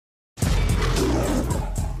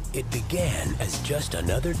It began as just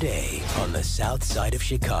another day on the south side of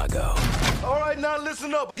Chicago. All right, now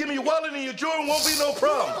listen up. Give me your wallet and your Jordan, won't be no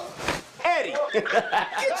problem. Eddie, leave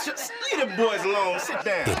the boys alone. Sit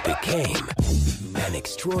down. It became an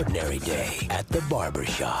extraordinary day at the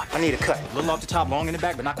Barbershop. I need a cut. A little off the top, long in the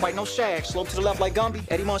back, but not quite no shag. Slope to the left like Gumby.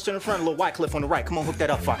 Eddie Monster in the front, a little White Cliff on the right. Come on, hook that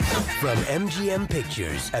up fine. From MGM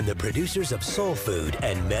Pictures and the producers of Soul Food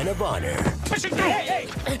and Men of Honor. Push it. Hey.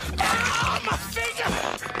 Ah, my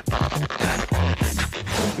finger.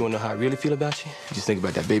 You wanna know how I really feel about you? Just think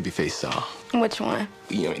about that babyface song. Which one?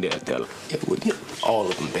 You ain't there to tell her. Yeah, well, all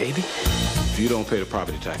of them, baby. If you don't pay the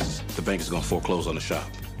property taxes, the bank is gonna foreclose on the shop.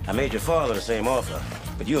 I made your father the same offer,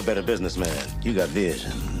 but you're a better businessman. You got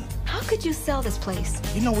vision. How could you sell this place?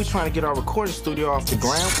 You know we're trying to get our recording studio off the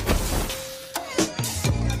ground.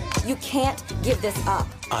 You can't give this up.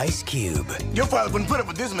 Ice Cube. Your father wouldn't put up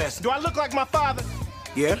with this mess. Do I look like my father?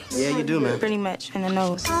 Yeah? Yeah, you do, man. Pretty much, in the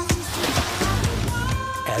nose.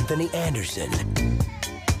 Anthony Anderson.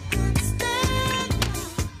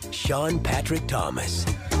 Sean Patrick Thomas.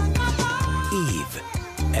 Eve.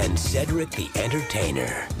 And Cedric the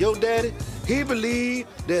Entertainer. Yo, Daddy, he believed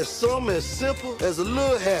that something as simple as a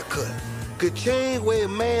little haircut could change where a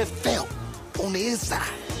man felt on the inside.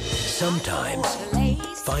 Sometimes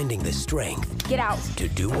finding the strength Get out. to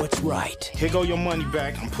do what's right Here go your money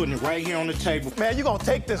back. I'm putting it right here on the table. Man, you gonna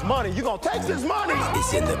take this money. You gonna take this money.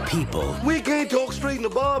 is in the people We can't talk straight in the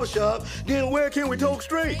barbershop. Then where can we talk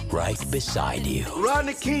straight? right beside you.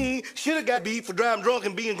 Rodney King should have got beat for driving drunk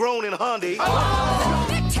and being grown in a Hyundai.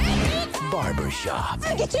 Barbershop.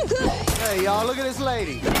 Get you good. Hey, y'all, look at this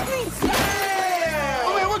lady.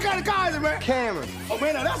 Oh, man, what kind of car is it, man? Cameron. Oh,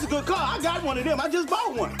 man, now that's a good car. I got one of them. I just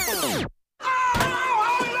bought one.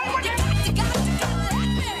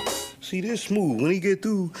 See, this smooth. When he get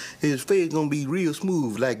through, his face gonna be real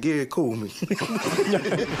smooth like Gary Coleman.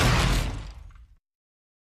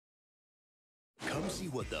 Come see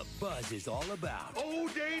what the buzz is all about. Oh,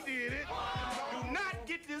 they did it. Do not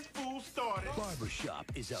get this fool started.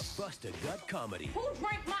 Barbershop is a bust-a-gut comedy. Who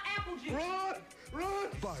drank my apple juice? Run!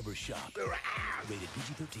 Barbershop. Rated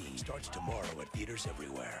PG-13. Starts tomorrow at theaters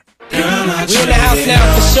everywhere. We're in the house now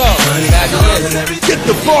for sure. Get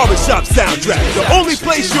the Barbershop soundtrack, the only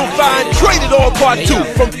place you'll find Traded On Part 2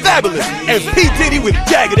 from Fabulous and P. Diddy with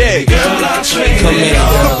Jagged Edge.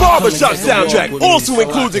 The Barbershop soundtrack also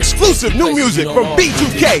includes exclusive new music from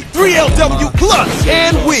B2K, 3LW Plus,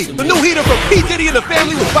 and We, the new heater from P. Diddy and the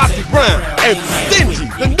Family with Foxy Brown, and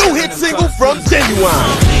Stingy, the new hit single from Genuine.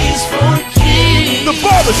 The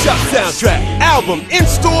Barbershop soundtrack album in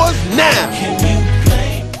stores now.